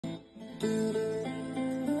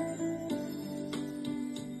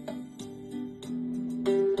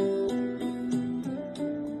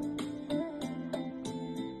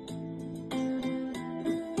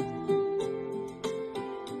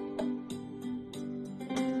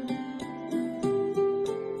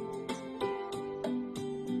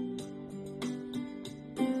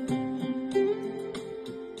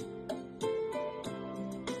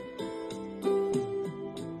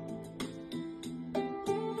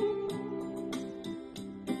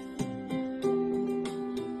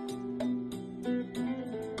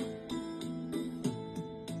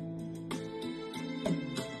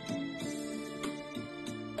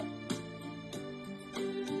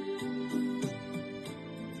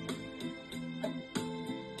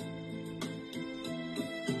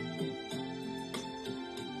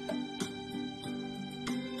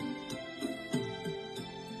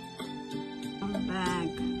Back.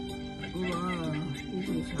 Wow, this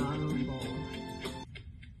is horrible.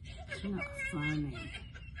 It's not funny,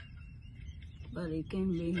 but it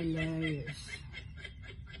can be hilarious.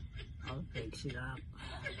 I'll fix it up.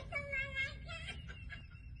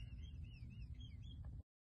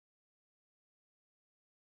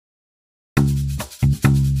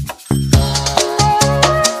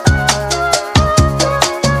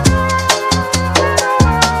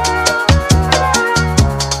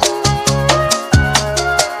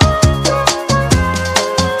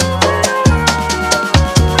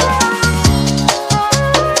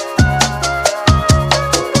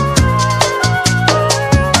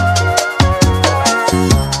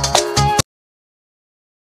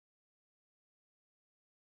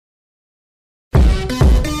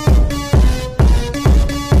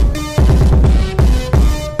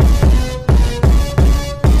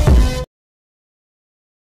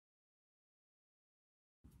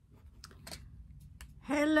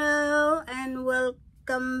 Hello and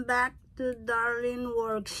welcome back to Darlene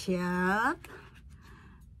Workshop.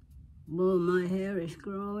 Boom, my hair is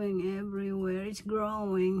growing everywhere. It's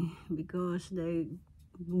growing because they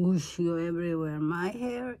whoosh go everywhere. My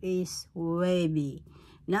hair is wavy,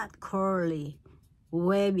 not curly,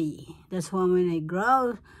 wavy. That's why when they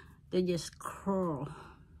grow, they just curl.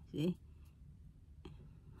 See?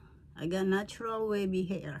 I got natural wavy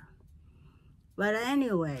hair. But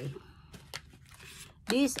anyway,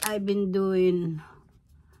 this I've been doing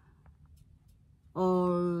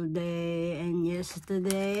all day and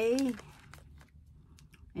yesterday,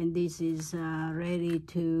 and this is ready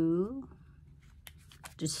to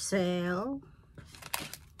sell.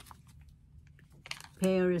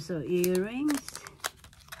 Pairs of earrings,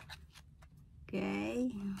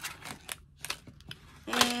 okay,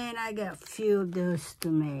 and I got a few of those to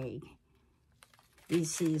make.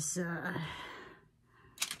 This is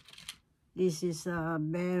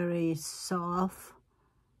very soft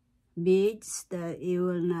beads that it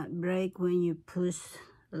will not break when you push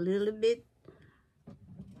a little bit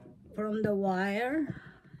from the wire.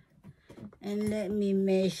 And let me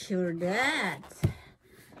measure that.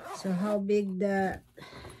 So how big the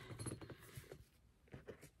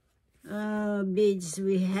beads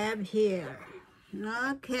we have here.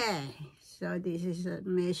 Okay, so this is a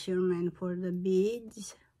measurement for the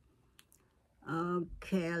beads.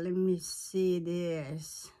 Okay, let me see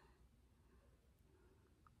this.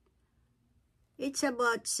 It's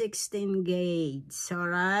about 16 gauge, all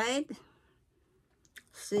right?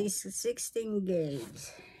 16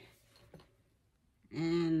 gauge.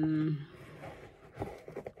 And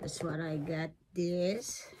that's what I got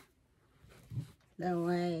this. That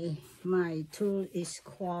way my tool is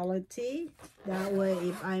quality. That way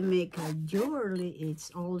if I make a jewelry,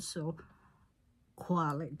 it's also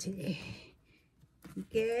quality.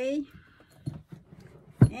 Okay,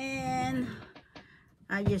 and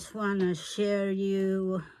I just want to share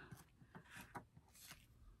you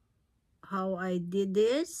how I did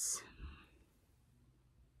this.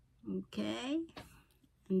 Okay,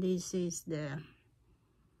 and this is the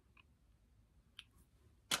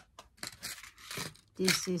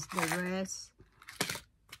rest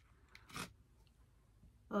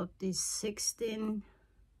of this 16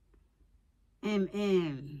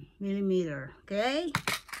 millimeter. Okay,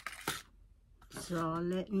 so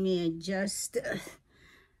let me adjust.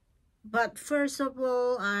 But first of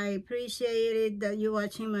all, I appreciate it that you're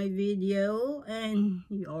watching my video, and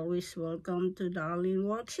you're always welcome to Darlene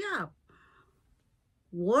Workshop.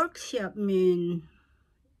 Workshop means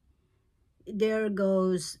there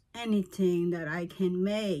goes anything that I can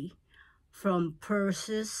make, from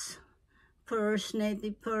purses,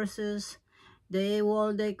 native purses, the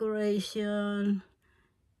wall decoration,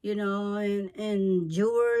 you know, and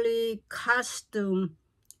jewelry, custom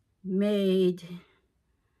made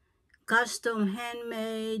custom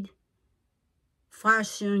handmade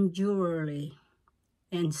fashion jewelry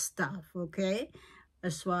and stuff, okay?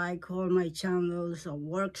 That's why I call my channels a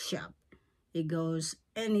workshop. It goes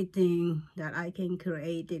anything that I can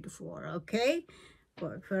create it for, okay?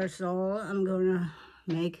 But first of all, I'm gonna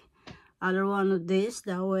make other one of this.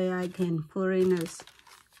 That way I can put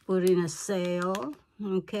in a sale,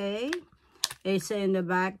 okay? It's in the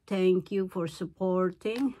back, thank you for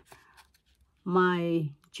supporting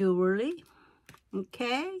my jewelry,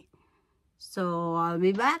 okay? So I'll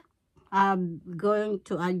be back. I'm going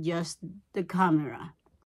to adjust the camera.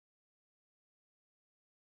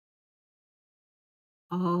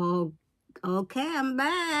 Oh, okay, I'm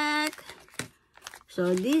back.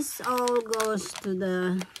 So this all goes to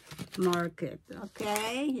the market,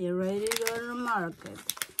 okay? You ready to go to the market?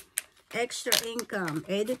 Extra income.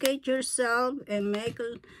 Educate yourself and make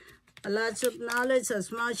lots of knowledge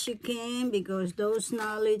as much you can, because those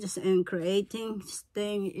knowledge and creating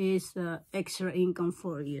thing is extra income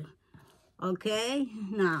for you. Okay,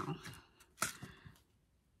 now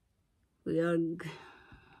we are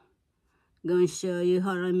going to show you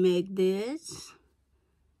how to make this.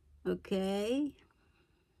 Okay,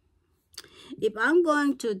 if I'm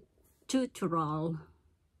going to tutorial,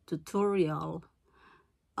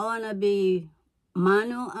 I want to be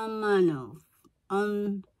mano a mano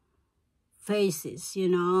on faces, you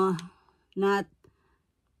know, not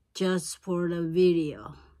just for the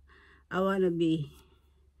video. I want to be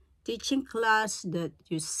teaching class that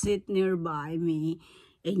you sit nearby me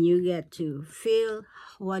and you get to feel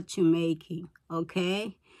what you're making,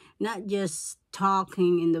 okay? Not just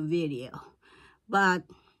talking in the video, but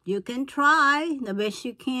you can try the best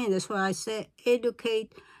you can. That's why I say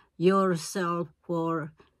educate yourself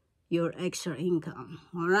for your extra income,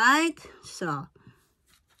 all right? So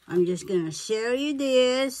I'm just gonna share you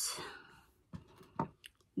this.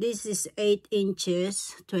 This is 8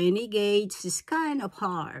 inches, 20 gauge. It's kind of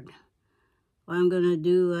hard. What I'm gonna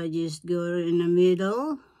do, I just go in the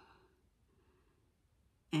middle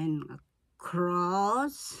and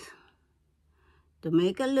across to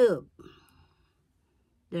make a loop.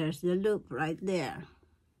 There's the loop right there.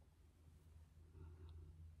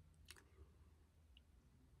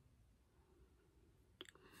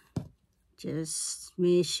 Just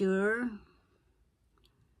measure,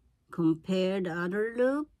 compare the other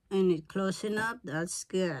loop, and it's close enough. That's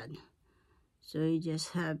good. So you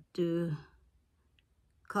just have to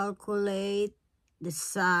calculate the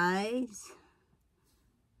size.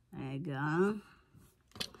 There you go.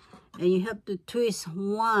 And you have to twist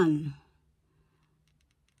one.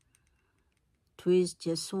 Twist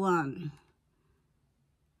just one.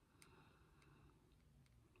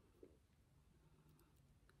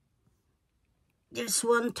 Just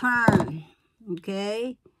one turn,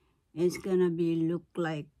 okay? It's gonna be look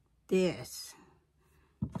like this.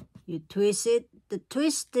 You twist it. The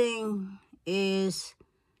twisting is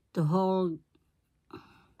to hold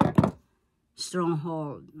strong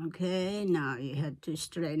hold, okay? Now you have to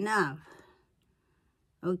straighten up.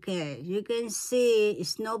 Okay, you can see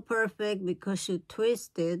it's not perfect because you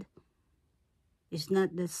twisted. It's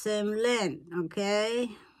not the same length,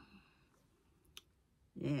 okay?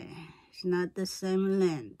 Yeah, it's not the same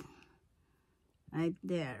length. Right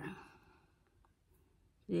there.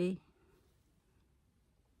 See?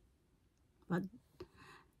 But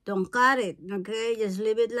don't cut it, okay? Just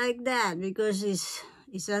leave it like that because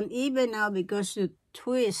it's uneven now because you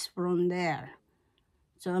twist from there.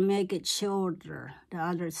 So I make it shorter, the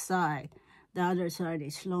other side. The other side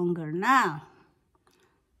is longer now.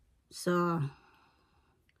 So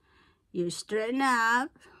you straighten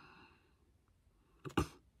up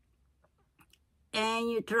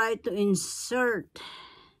and you try to insert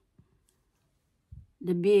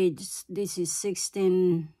the beads. This is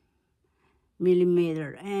 16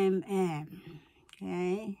 millimeter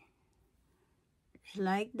okay? Just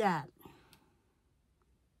like that.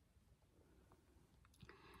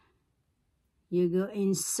 You go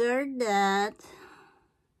insert that.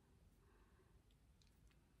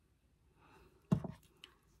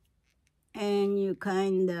 And you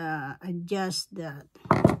kinda adjust that,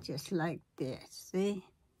 just like this, see?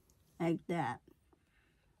 Like that.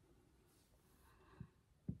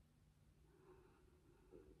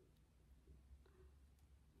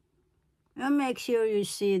 And make sure you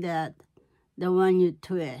see that, the one you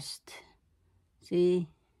twist, see?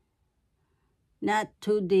 Not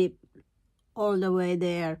too deep all the way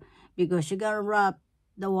there, because you gotta wrap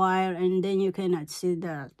the wire and then you cannot see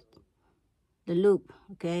the loop,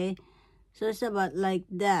 okay? So it's about like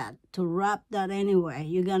that. To wrap that anyway,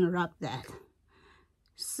 you're gonna wrap that.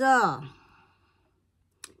 So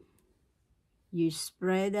You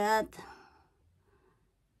spread that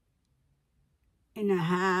in a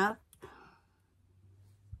half.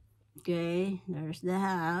 Okay, there's the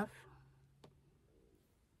half.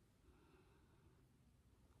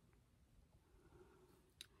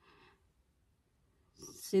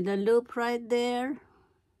 See the loop right there?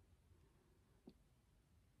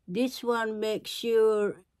 This one, make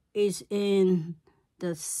sure is in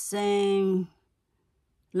the same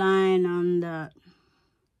line on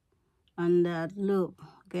that loop,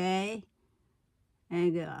 okay?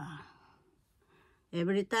 And go.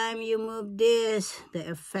 Every time you move this,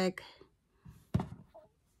 the effect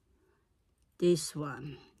this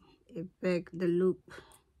one, affect the loop.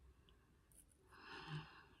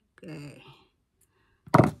 Okay.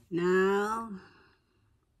 Now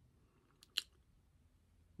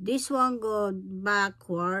this one go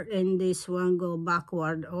backward and this one go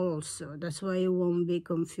backward also. That's why it won't be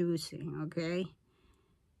confusing, okay?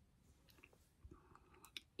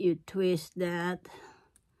 You twist that,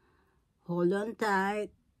 hold on tight.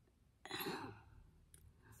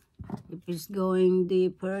 If it's going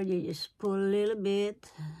deeper, you just pull a little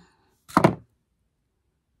bit.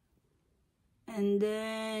 And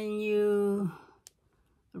then you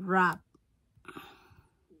wrap.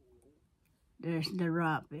 There's the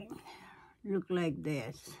wrapping. Look like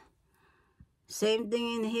this. Same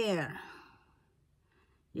thing in here.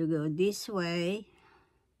 You go this way.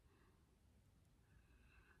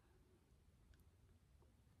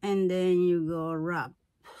 And then you go wrap.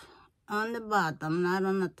 On the bottom, not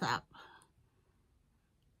on the top.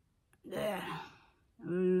 There. It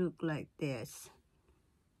will look like this.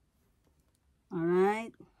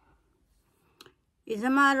 Alright? It's a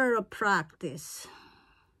matter of practice.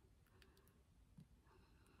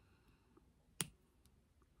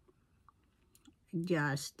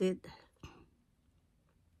 Adjust it.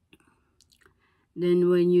 Then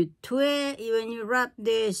when you wrap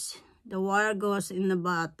this, the wire goes in the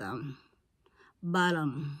bottom.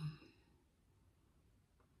 Bottom,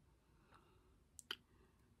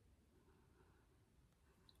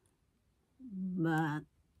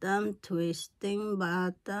 twisting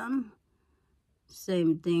bottom.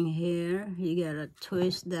 Same thing here. You gotta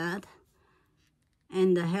twist that.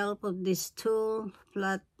 And the help of this tool,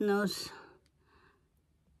 flat nose,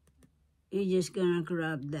 you're just gonna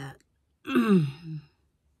grab that.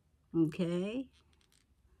 Okay?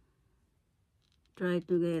 Try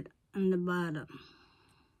to get on the bottom.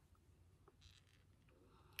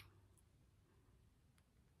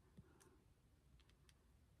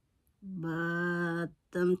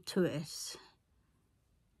 Bottom twist.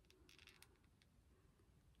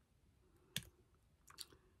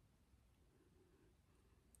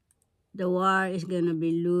 The wire is gonna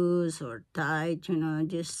be loose or tight, you know,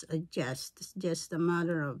 just adjust. It's just a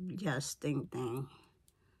matter of adjusting thing.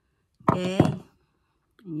 Okay?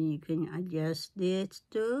 And you can adjust this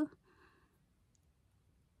too.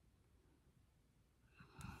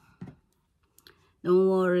 Don't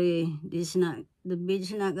worry, the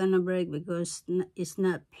bead's not gonna break because it's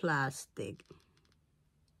not plastic.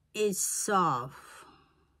 It's soft.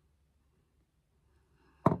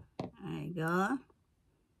 There you go.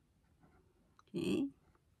 Okay.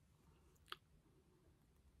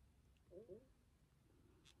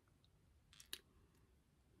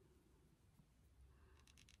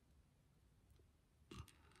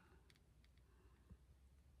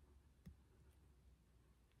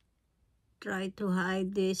 Try to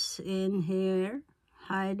hide this in here.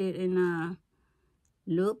 Hide it in a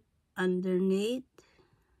loop underneath.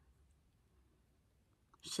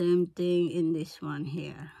 Same thing in this one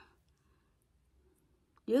here.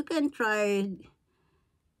 You can try,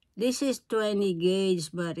 this is 20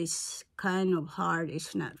 gauge, but it's kind of hard.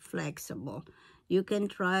 It's not flexible. You can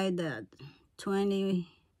try that 20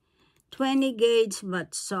 gauge,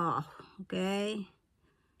 but soft, okay?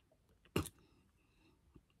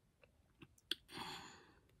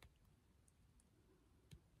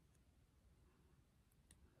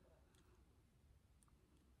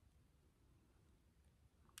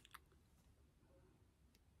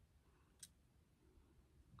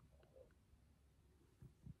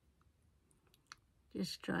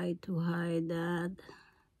 Just try to hide that.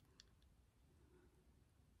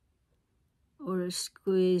 Or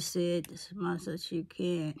squeeze it as much as you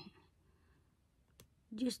can.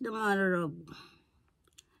 Just a matter of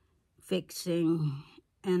fixing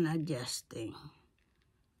and adjusting.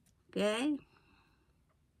 Okay?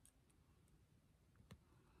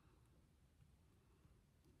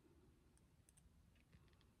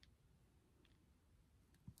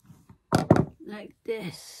 Like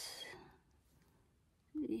this.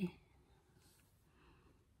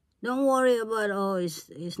 Don't worry about, oh,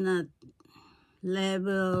 it's not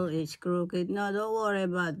level, it's crooked. No, don't worry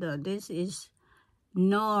about that. This is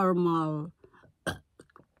normal.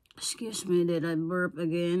 Excuse me, did I burp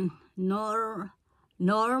again? Normal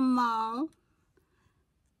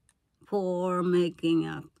for making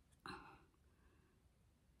a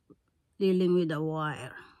dealing with a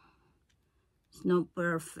wire. It's not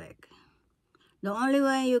perfect. The only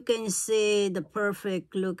way you can see the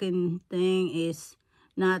perfect looking thing is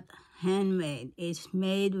not handmade. It's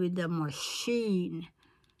made with the machine.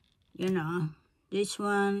 You know, this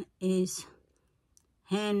one is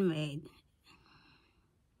handmade.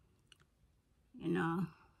 You know,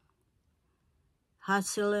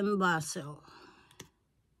 hustle and bustle.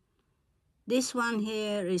 This one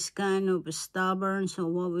here is kind of stubborn, so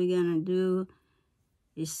what we're gonna do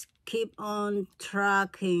is keep on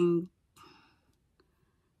tracking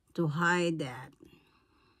to hide that.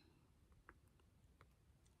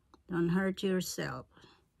 Don't hurt yourself.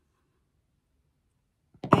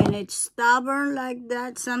 And it's stubborn like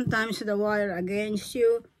that. Sometimes the wire against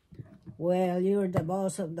you. Well, you're the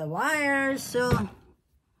boss of the wire, so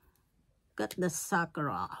cut the sucker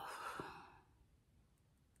off.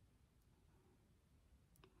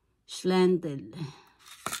 Slanted.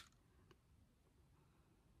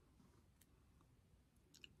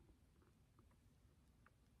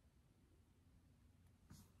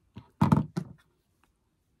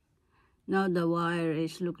 Now the wire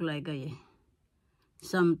is look like a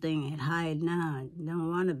something it hide now. Don't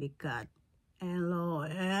want to be cut.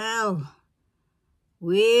 LOL.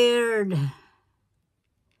 Weird.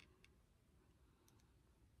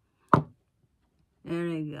 There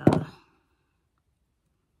you go.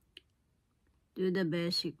 Do the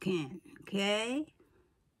best you can, okay?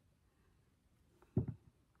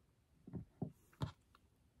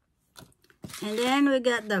 And then we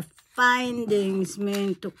got the findings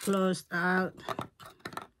meant to close out.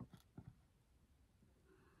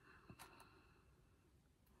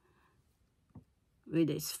 With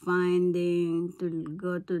its finding to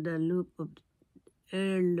go to the loop of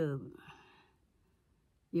ear loop.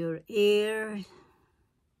 Your ear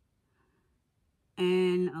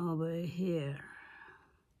and over here.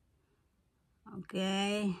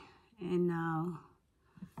 Okay, and now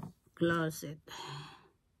close it.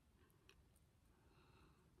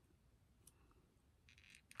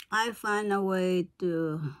 I find a way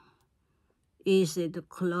to easy to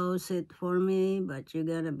close it for me, but you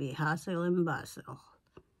gotta be hustle and bustle.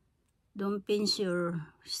 Don't pinch your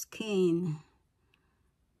skin.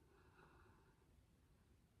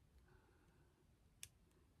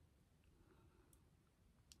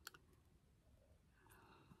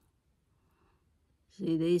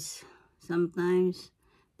 See this? Sometimes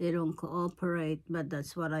they don't cooperate, but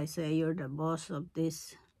that's what I say. You're the boss of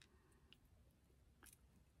this.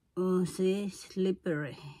 Oh, see?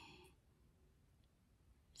 Slippery.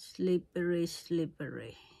 Slippery,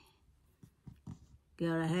 slippery.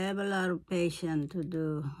 Gotta have a lot of patience to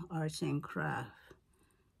do arts and craft,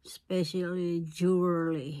 especially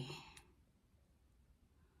jewelry.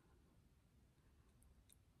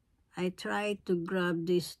 I try to grab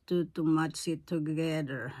these two to match it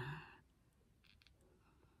together.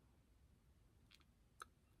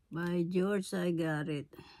 By George, I got it.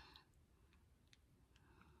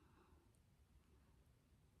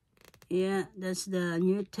 Yeah, that's the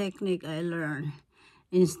new technique I learned.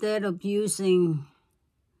 Instead of using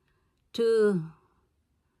two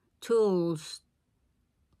tools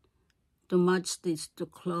to match this to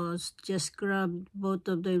close, just grab both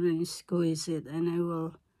of them and squeeze it, and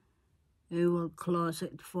it will close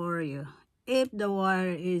it for you. If the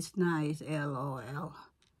wire is nice, LOL.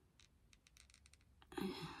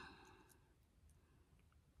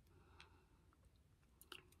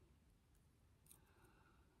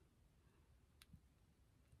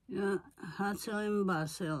 Yeah, hustle and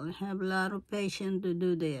bustle. Have a lot of patience to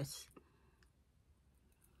do this.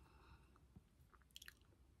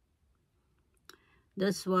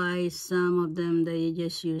 That's why some of them, they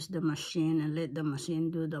just use the machine and let the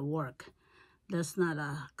machine do the work. That's not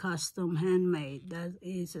a custom handmade. That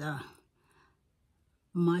is a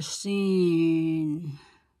machinery.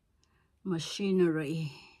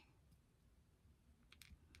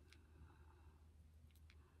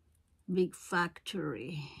 Big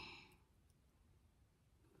factory.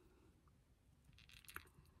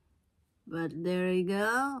 But there you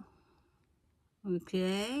go.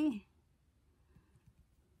 Okay.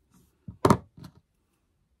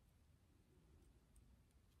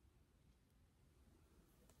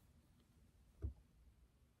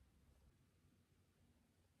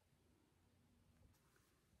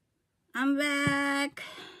 I'm back.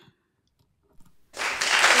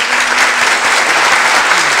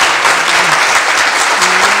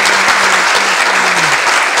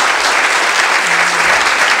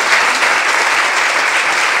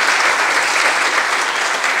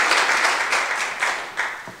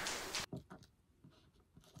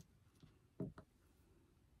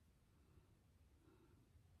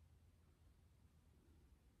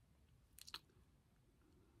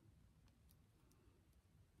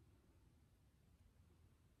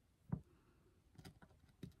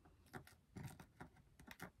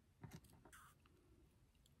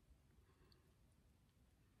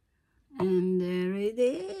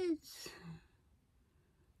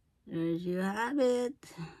 you have it.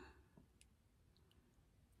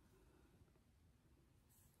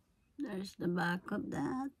 There's the back of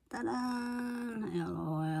that. Ta-da!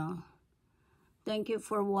 LOL. Thank you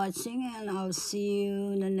for watching, and I'll see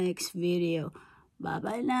you in the next video.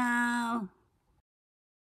 Bye-bye now.